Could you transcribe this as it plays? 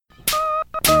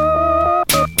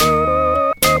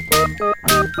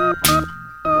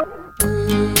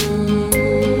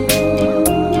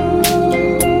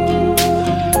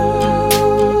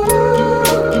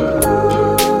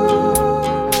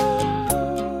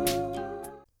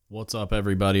What's up,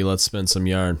 everybody? Let's spin some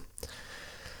yarn.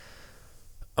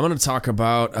 I'm going to talk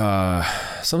about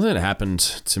something that happened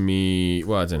to me.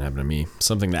 Well, it didn't happen to me.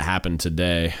 Something that happened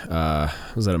today. I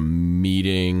was at a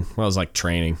meeting. Well, it was like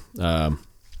training.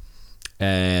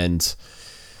 And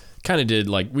kind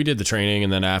of we did the training,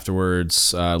 and then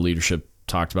afterwards, leadership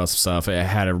talked about some stuff. I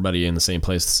had everybody in the same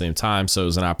place at the same time, so it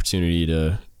was an opportunity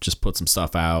to just put some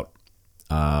stuff out.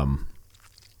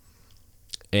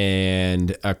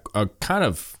 And a kind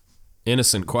of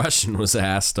innocent question was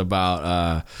asked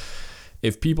about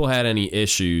if people had any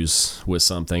issues with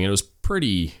something. It was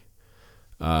pretty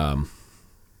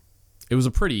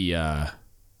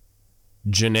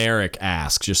generic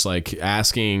ask, just like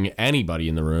asking anybody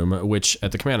in the room, which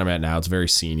at the command I'm at now, it's very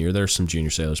senior. There's some junior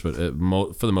sailors, but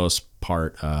for the most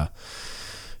part,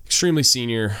 extremely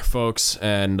senior folks,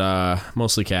 and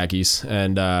mostly khakis.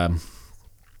 And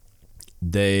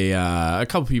a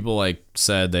couple people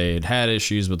said they had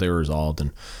issues, but they were resolved.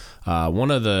 And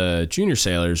one of the junior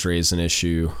sailors raised an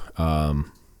issue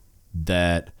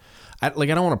that I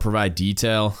don't want to provide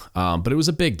detail, but it was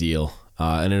a big deal,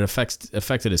 and it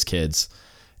affected his kids.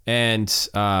 And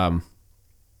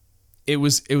it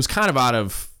was kind of out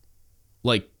of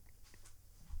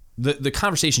the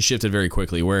conversation shifted very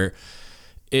quickly, where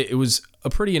it was a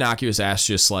pretty innocuous ask,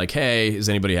 just like, hey, is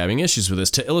anybody having issues with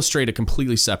this, to illustrate a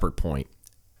completely separate point,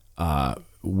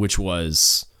 which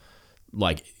was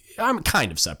I'm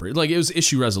kind of separate. It was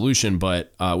issue resolution,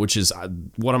 but which is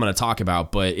what I'm going to talk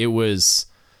about. But it was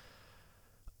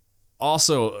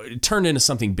also, it turned into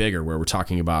something bigger, where we're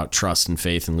talking about trust and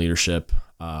faith and leadership,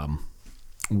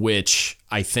 which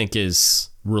I think is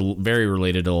very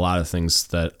related to a lot of things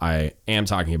that I am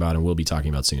talking about and will be talking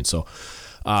about soon. So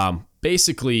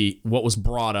basically, what was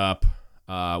brought up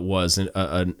was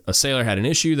a sailor had an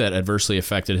issue that adversely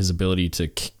affected his ability to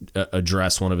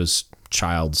address one of his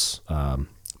child's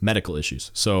medical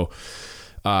issues. So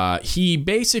he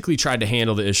basically tried to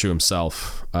handle the issue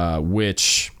himself,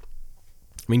 which,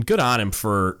 I mean, good on him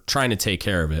for trying to take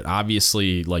care of it.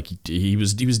 Obviously, he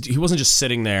wasn't just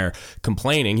sitting there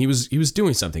complaining. He was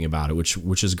doing something about it,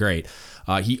 which is great.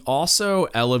 He also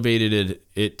elevated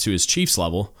it to his chief's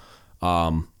level,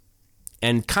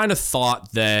 and kind of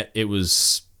thought that it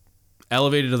was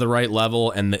elevated to the right level,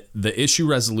 and the issue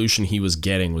resolution he was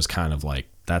getting was kind of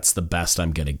that's the best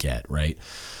I'm going to get, right?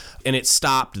 And it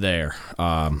stopped there.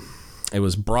 It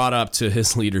was brought up to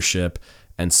his leadership,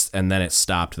 and then it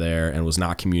stopped there and was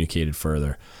not communicated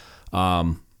further.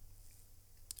 When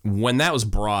that was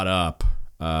brought up,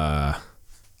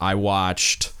 I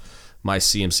watched my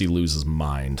CMC lose his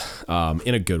mind,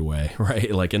 in a good way,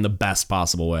 right? In the best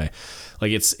possible way.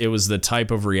 It was the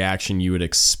type of reaction you would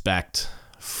expect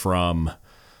from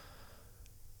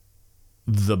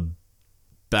the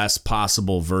best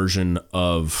possible version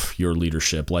of your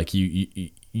leadership.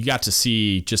 You got to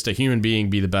see just a human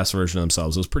being be the best version of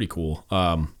themselves. It was pretty cool.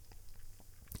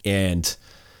 And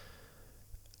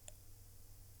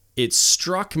it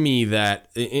struck me that,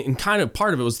 and kind of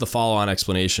part of it was the follow-on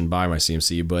explanation by my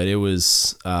CMC, but it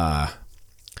was,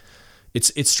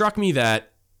 it struck me that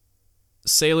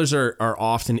sailors are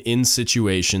often in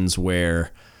situations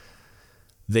where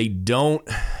they don't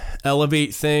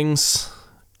elevate things,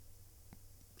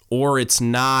 or it's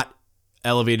not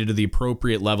elevated to the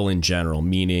appropriate level in general,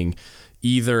 meaning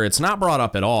either it's not brought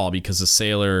up at all because the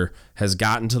sailor has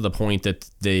gotten to the point that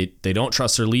they don't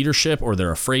trust their leadership, or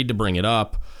they're afraid to bring it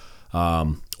up,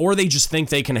 or they just think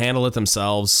they can handle it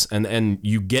themselves, and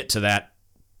you get to that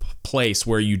place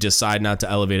where you decide not to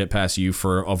elevate it past you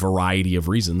for a variety of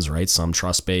reasons, right? Some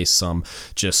trust-based, some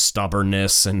just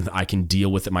stubbornness, and I can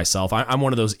deal with it myself. I'm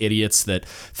one of those idiots that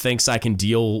thinks I can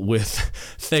deal with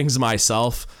things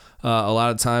myself a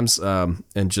lot of times.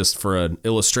 And just for an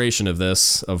illustration of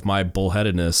this, of my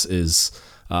bullheadedness, is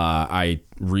it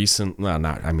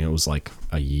was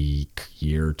a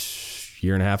year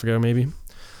and a half ago, maybe.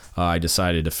 I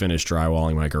decided to finish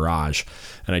drywalling my garage,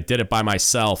 and I did it by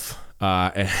myself.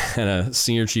 And a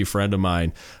senior chief friend of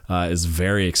mine is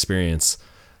very experienced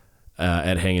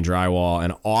at hanging drywall,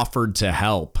 and offered to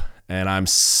help. And I'm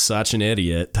such an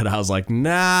idiot that I was like,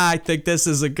 nah, I think this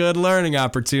is a good learning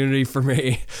opportunity for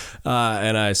me.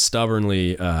 And I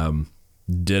stubbornly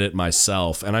did it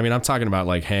myself. And I mean, I'm talking about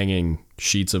hanging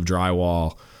sheets of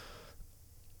drywall,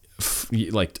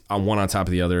 on one on top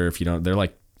of the other. If you don't, they're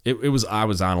I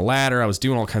was on a ladder. I was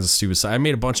doing all kinds of stupid stuff. I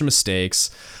made a bunch of mistakes.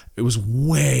 It was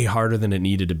way harder than it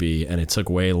needed to be, and it took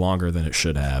way longer than it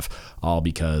should have, all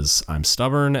because I'm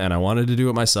stubborn and I wanted to do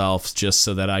it myself, just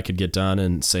so that I could get done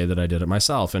and say that I did it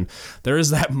myself. And there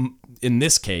is that, in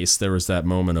this case, there was that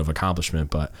moment of accomplishment,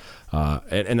 but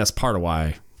and that's part of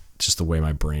why, just the way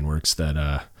my brain works,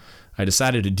 that I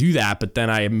decided to do that, but then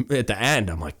at the end,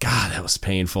 I'm like, God, that was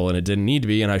painful and it didn't need to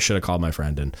be. And I should have called my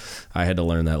friend, and I had to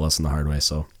learn that lesson the hard way.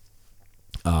 So,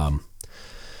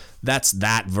 that's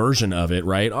that version of it,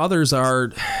 right? Others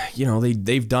are,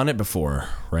 they've done it before,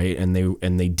 right? And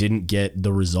they didn't get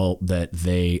the result that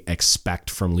they expect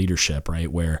from leadership,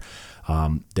 right? Where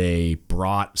they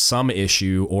brought some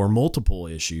issue or multiple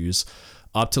issues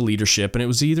up to leadership, and it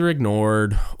was either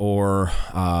ignored or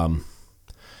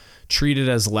treated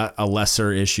as a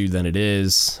lesser issue than it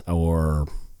is, or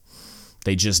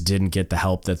they just didn't get the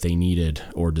help that they needed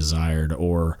or desired,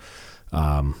 or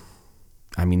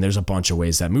there's a bunch of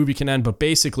ways that movie can end, but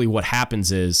basically what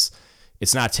happens is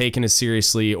it's not taken as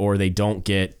seriously, or they don't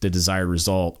get the desired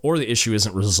result, or the issue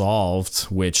isn't resolved,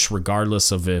 which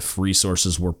regardless of if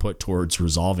resources were put towards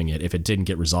resolving it, if it didn't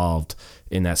get resolved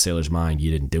in that sailor's mind,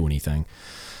 you didn't do anything.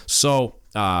 So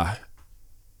I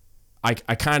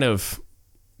kind of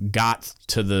got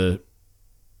to the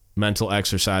mental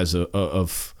exercise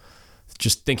of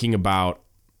just thinking about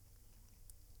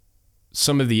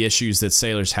some of the issues that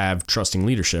sailors have trusting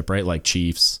leadership, right? Like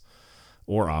chiefs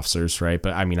or officers, right?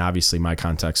 But obviously my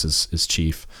context is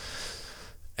chief.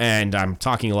 And I'm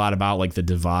talking a lot about like the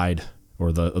divide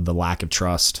or the lack of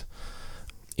trust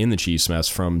in the chief's mess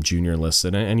from junior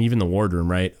enlisted and even the wardroom,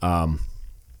 right?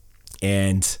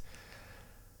 And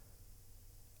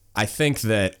I think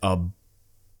that a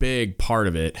big part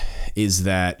of it is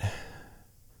that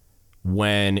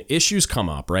when issues come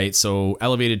up, right? So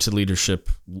elevated to leadership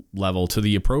level, to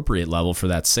the appropriate level for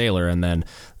that sailor. And then,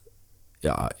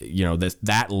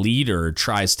 that leader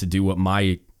tries to do what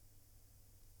my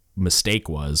mistake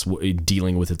was,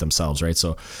 dealing with it themselves, right?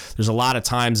 So there's a lot of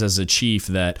times as a chief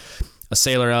that a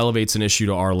sailor elevates an issue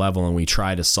to our level and we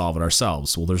try to solve it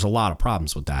ourselves. Well, there's a lot of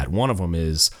problems with that. One of them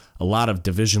is a lot of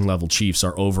division level chiefs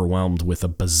are overwhelmed with a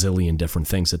bazillion different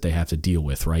things that they have to deal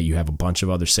with, right? You have a bunch of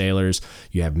other sailors,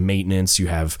 you have maintenance, you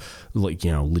have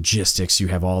logistics, you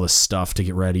have all this stuff to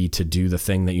get ready to do the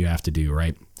thing that you have to do,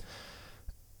 right?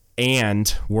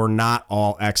 And we're not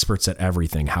all experts at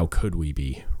everything. How could we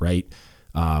be, right?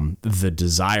 The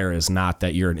desire is not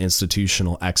that you're an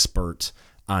institutional expert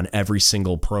on every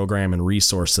single program and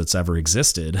resource that's ever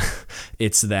existed.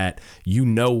 It's that you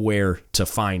know where to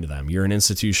find them. You're an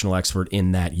institutional expert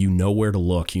in that you know where to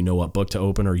look, you know what book to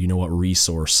open, or you know what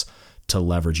resource to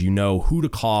leverage. You know who to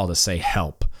call to say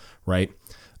help, right?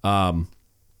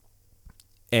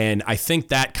 And I think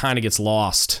that kind of gets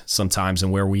lost sometimes,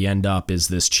 and where we end up is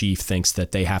this chief thinks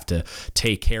that they have to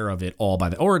take care of it all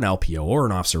or an LPO or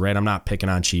an officer, right? I'm not picking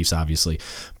on chiefs, obviously,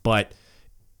 but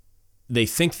they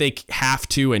think they have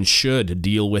to and should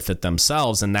deal with it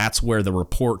themselves, and that's where the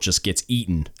report just gets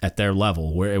eaten at their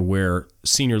level, where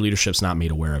senior leadership's not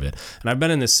made aware of it. And I've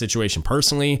been in this situation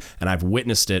personally, and I've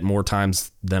witnessed it more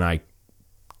times than I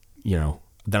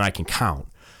can count,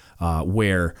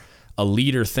 where a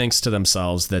leader thinks to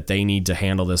themselves that they need to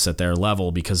handle this at their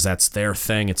level because that's their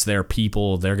thing, it's their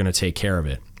people, they're going to take care of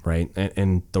it. Right.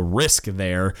 And the risk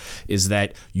there is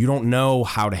that you don't know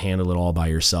how to handle it all by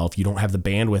yourself. You don't have the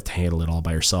bandwidth to handle it all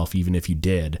by yourself, even if you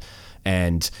did.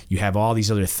 And you have all these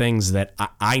other things that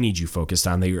I need you focused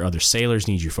on, that your other sailors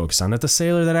need you focused on, that the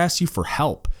sailor that asks you for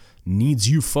help needs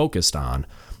you focused on,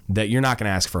 that you're not going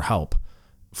to ask for help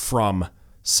from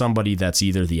somebody that's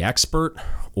either the expert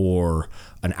or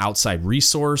an outside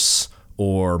resource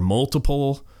or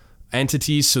multiple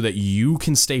entities, so that you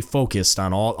can stay focused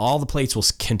on all the plates will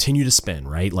continue to spin,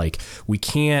 right? Like, we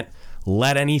can't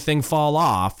let anything fall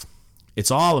off.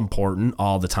 It's all important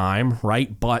all the time,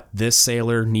 right? But this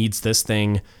sailor needs this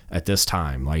thing at this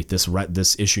time. Like,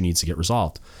 this issue needs to get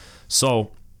resolved.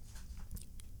 So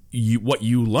what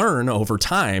you learn over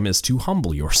time is to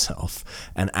humble yourself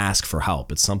and ask for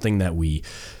help. It's something that we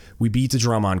beat the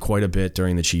drum on quite a bit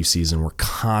during the chief season. We're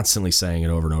constantly saying it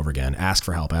over and over again. Ask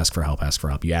for help, ask for help, ask for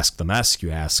help. You ask the mess, you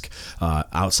ask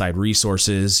outside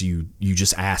resources, you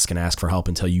just ask and ask for help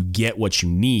until you get what you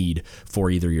need for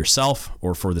either yourself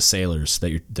or for the sailors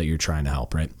that you're trying to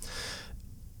help, right?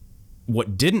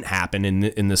 What didn't happen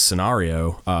in this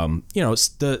scenario,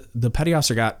 the petty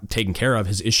officer got taken care of,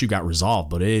 his issue got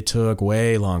resolved, but it took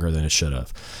way longer than it should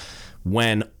have.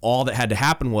 When all that had to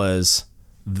happen was,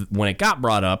 when it got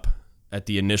brought up at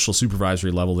the initial supervisory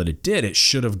level that it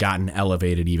should have gotten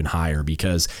elevated even higher,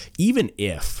 because even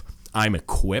if I'm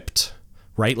equipped,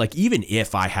 right? Like, even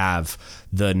if I have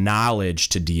the knowledge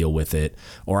to deal with it,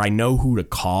 or I know who to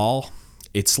call,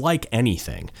 it's like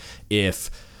anything. If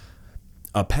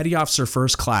a petty officer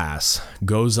first class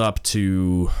goes up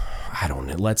to, I don't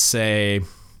know, let's say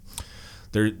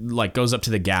there like goes up to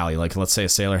the galley. Like let's say a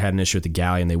sailor had an issue with the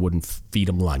galley and they wouldn't feed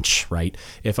him lunch, right?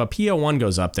 If a PO1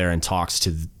 goes up there and talks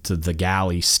to the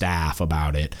galley staff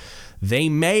about it, they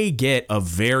may get a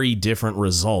very different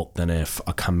result than if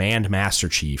a command master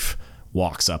chief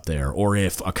walks up there or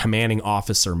if a commanding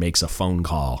officer makes a phone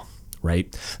call,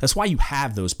 right? That's why you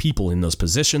have those people in those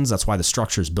positions. That's why the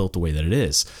structure is built the way that it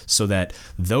is, so that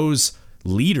those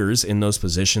leaders in those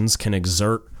positions can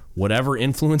exert whatever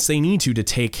influence they need to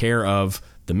take care of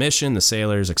the mission, the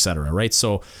sailors, etc., right?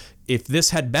 So if this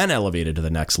had been elevated to the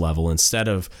next level, instead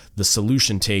of the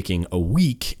solution taking a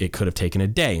week, it could have taken a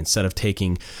day. Instead of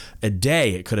taking a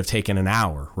day, it could have taken an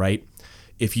hour, right?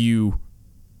 If you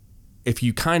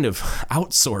kind of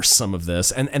outsource some of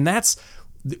this, and that's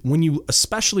when you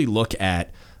especially look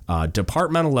at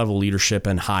departmental level leadership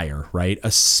and higher, right?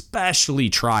 Especially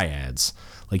triads.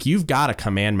 Like you've got a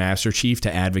command master chief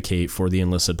to advocate for the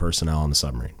enlisted personnel on the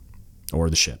submarine or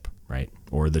the ship, right?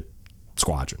 Or the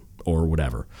squadron or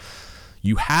whatever.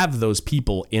 You have those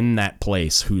people in that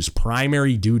place whose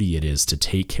primary duty it is to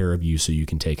take care of you so you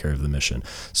can take care of the mission.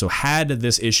 So had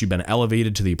this issue been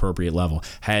elevated to the appropriate level,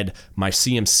 had my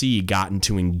CMC gotten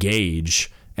to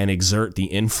engage and exert the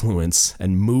influence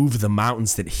and move the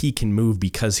mountains that he can move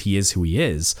because he is who he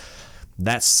is,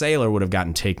 that sailor would have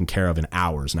gotten taken care of in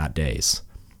hours, not days.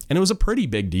 And it was a pretty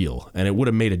big deal, and it would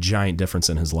have made a giant difference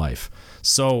in his life.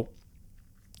 So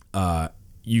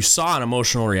you saw an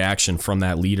emotional reaction from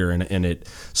that leader, and it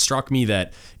struck me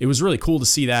that it was really cool to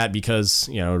see that because,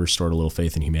 you know, it restored a little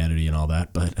faith in humanity and all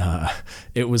that. But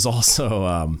it was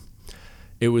also,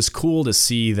 it was cool to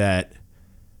see that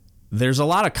there's a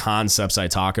lot of concepts I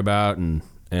talk about and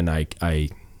I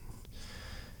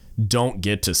don't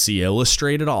get to see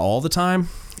illustrated all the time.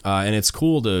 And it's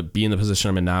cool to be in the position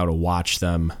I'm in now to watch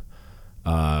them,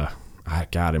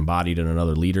 embodied in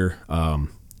another leader.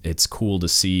 It's cool to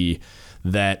see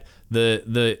that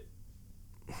the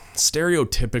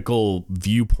stereotypical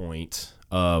viewpoint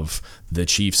of the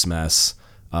Chiefs mess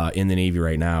in the Navy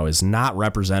right now is not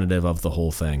representative of the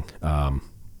whole thing.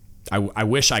 I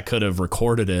wish I could have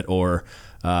recorded it or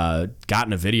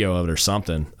gotten a video of it or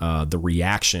something, the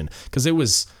reaction, because it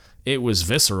was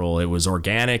visceral. It was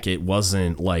organic. It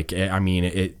wasn't like, I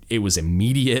mean, it was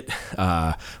immediate,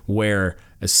 where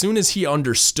as soon as he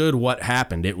understood what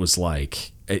happened, it was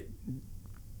like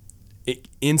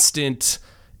instant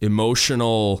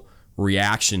emotional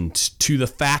reaction to the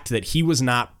fact that he was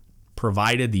not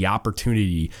provided the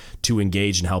opportunity to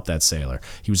engage and help that sailor.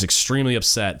 He was extremely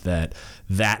upset that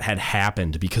had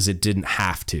happened because it didn't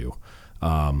have to.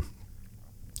 And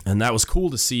that was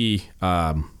cool to see,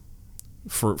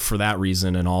 for that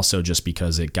reason, and also just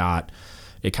because it kind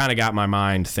of got my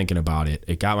mind thinking about it.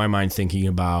 It got my mind thinking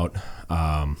about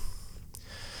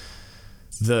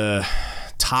the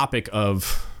topic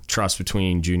of trust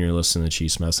between junior enlisted and the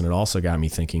Chiefs mess, and it also got me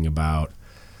thinking about,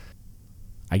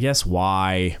 I guess,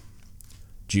 why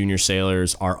junior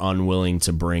sailors are unwilling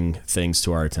to bring things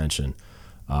to our attention.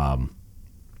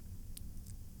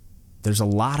 There's a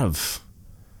lot of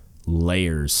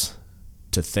layers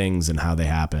to things and how they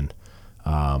happen.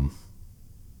 I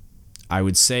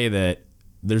would say that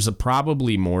there's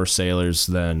probably more sailors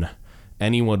than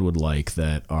anyone would like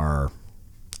that are,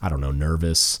 I don't know,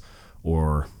 nervous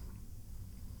or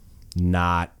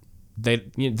not.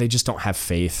 They just don't have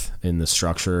faith in the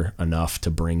structure enough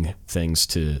to bring things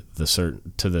to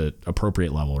the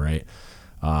appropriate level, right?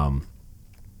 And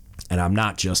I'm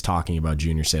not just talking about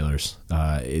junior sailors.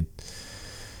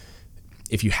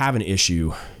 If you have an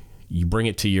issue, you bring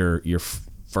it to your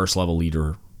first level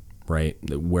leader, right?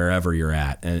 Wherever you're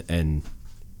at. And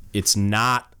it's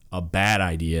not a bad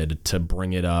idea to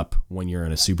bring it up when you're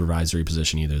in a supervisory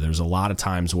position either. There's a lot of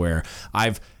times where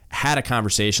I've had a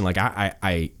conversation, like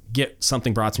I get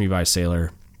something brought to me by a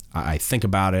sailor. I think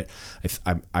about it.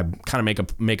 I kind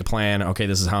of make a plan. Okay,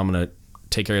 this is how I'm going to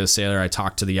take care of the sailor. I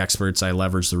talk to the experts. I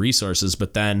leverage the resources,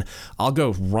 but then I'll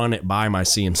go run it by my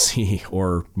CMC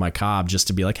or my COB just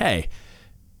to be like, hey,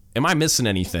 am I missing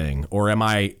anything? Or am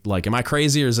I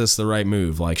crazy, or is this the right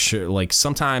move? Like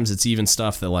sometimes it's even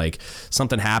stuff that like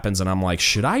something happens and I'm like,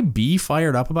 should I be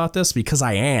fired up about this? Because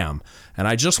I am. And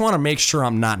I just want to make sure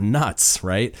I'm not nuts,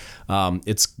 right?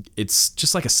 It's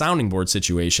just like a sounding board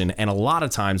situation. And a lot of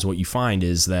times what you find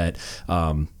is that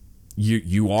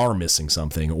you are missing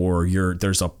something, or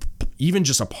there's even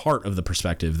just a part of the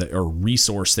perspective that, or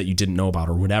resource that you didn't know about,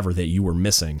 or whatever that you were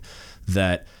missing,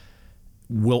 that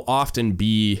will often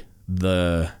be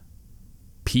the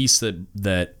piece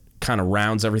that kind of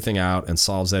rounds everything out and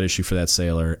solves that issue for that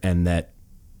sailor, and that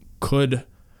could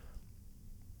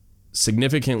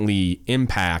significantly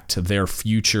impact their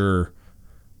future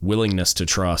willingness to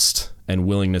trust and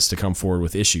willingness to come forward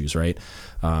with issues, right?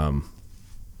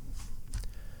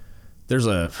 There's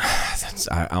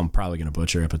I'm probably going to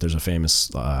butcher it, but there's a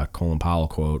famous Colin Powell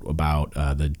quote about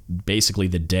basically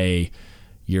the day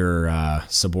your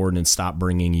subordinates stop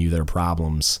bringing you their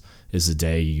problems is the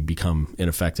day you become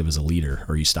ineffective as a leader,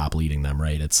 or you stop leading them,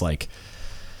 right? It's like,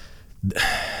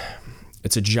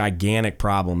 it's a gigantic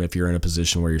problem if you're in a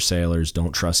position where your sailors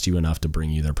don't trust you enough to bring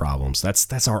you their problems.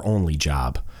 That's our only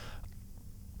job,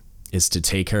 is to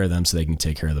take care of them so they can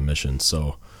take care of the mission.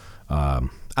 So, I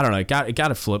don't know. I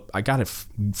got it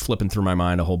flipping through my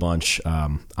mind a whole bunch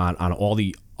on all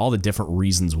the different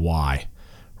reasons why,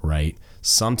 right?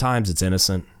 Sometimes it's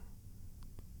innocent.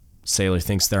 Sailor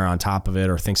thinks they're on top of it,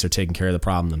 or thinks they're taking care of the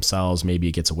problem themselves. Maybe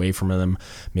it gets away from them.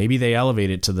 Maybe they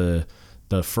elevate it to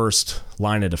the first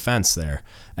line of defense there,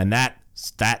 and that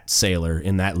sailor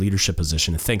in that leadership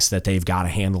position thinks that they've got a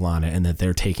handle on it and that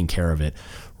they're taking care of it,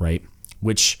 right?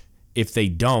 Which, if they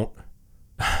don't,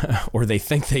 or they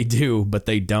think they do, but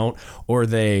they don't, or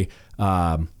they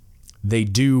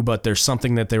do, but there's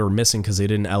something that they were missing because they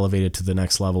didn't elevate it to the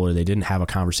next level, or they didn't have a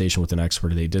conversation with an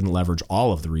expert, or they didn't leverage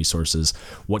all of the resources.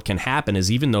 What can happen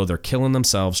is, even though they're killing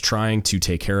themselves trying to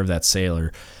take care of that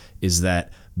sailor, is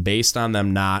that based on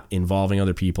them not involving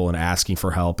other people and asking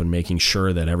for help and making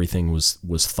sure that everything was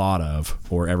thought of,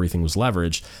 or everything was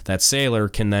leveraged, that sailor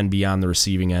can then be on the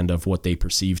receiving end of what they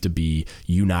perceive to be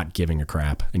you not giving a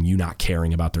crap and you not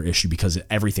caring about their issue because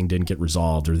everything didn't get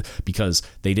resolved, or because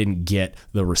they didn't get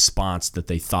the response that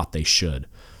they thought they should,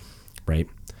 right?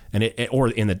 And or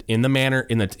in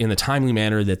the timely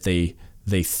manner that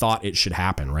they thought it should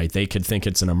happen, right? They could think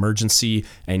it's an emergency,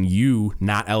 and you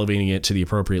not elevating it to the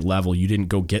appropriate level, you didn't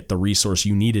go get the resource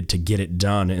you needed to get it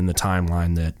done in the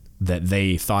timeline that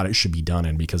they thought it should be done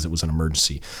in, because it was an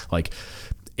emergency. Like,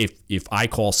 if I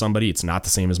call somebody, it's not the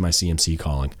same as my CMC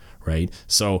calling, right?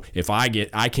 So if I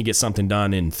can get something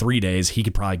done in 3 days, he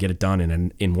could probably get it done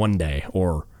in 1 day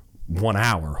or 1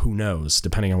 hour, who knows,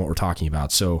 depending on what we're talking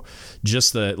about. So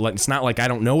it's not like I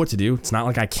don't know what to do. It's not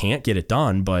like I can't get it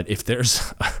done, but if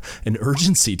there's an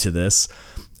urgency to this,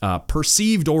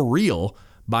 perceived or real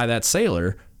by that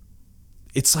sailor,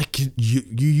 it's like you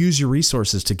use your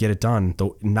resources to get it done,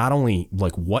 though, not only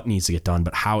like what needs to get done,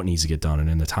 but how it needs to get done and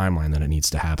in the timeline that it needs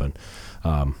to happen.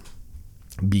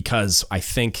 Because I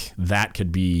think that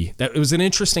it was an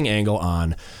interesting angle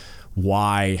on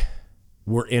why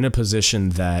we're in a position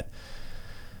that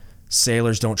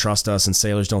sailors don't trust us, and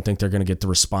sailors don't think they're going to get the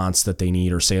response that they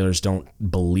need, or sailors don't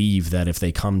believe that if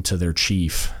they come to their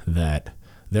chief that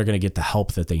they're going to get the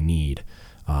help that they need.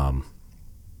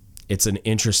 It's an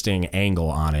interesting angle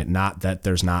on it. Not that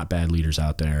there's not bad leaders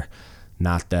out there,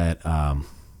 not that,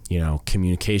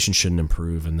 communication shouldn't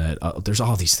improve, and that there's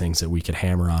all these things that we could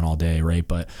hammer on all day, right?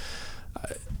 But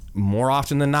more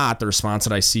often than not, the response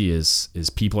that I see is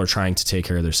people are trying to take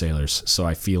care of their sailors. So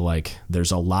I feel like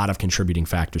there's a lot of contributing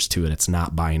factors to it. It's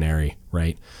not binary,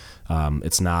 right?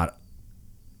 It's not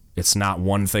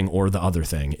one thing or the other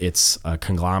thing. It's a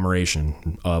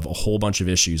conglomeration of a whole bunch of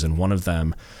issues, and one of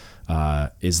them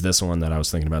is this one that I was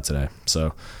thinking about today.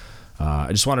 So I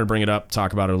just wanted to bring it up,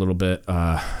 talk about it a little bit.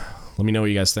 Let me know what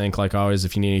you guys think. Like always,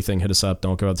 if you need anything, hit us up.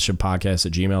 Don't Give Up the Ship Podcast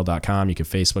at gmail.com. You can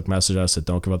Facebook message us at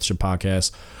Don't Give Up the Ship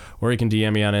Podcast, or you can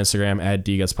DM me on Instagram at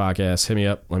DGutsPodcast. Hit me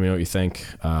up. Let me know what you think.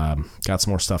 Got some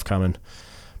more stuff coming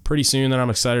pretty soon that I'm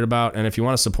excited about. And if you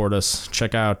want to support us,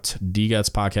 check out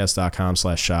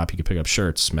dgutspodcast.com/shop. You can pick up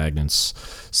shirts, magnets,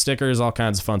 stickers, all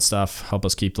kinds of fun stuff. Help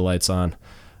us keep the lights on.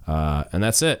 And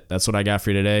that's it. That's what I got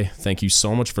for you today. Thank you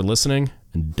so much for listening,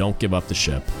 and don't give up the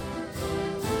ship.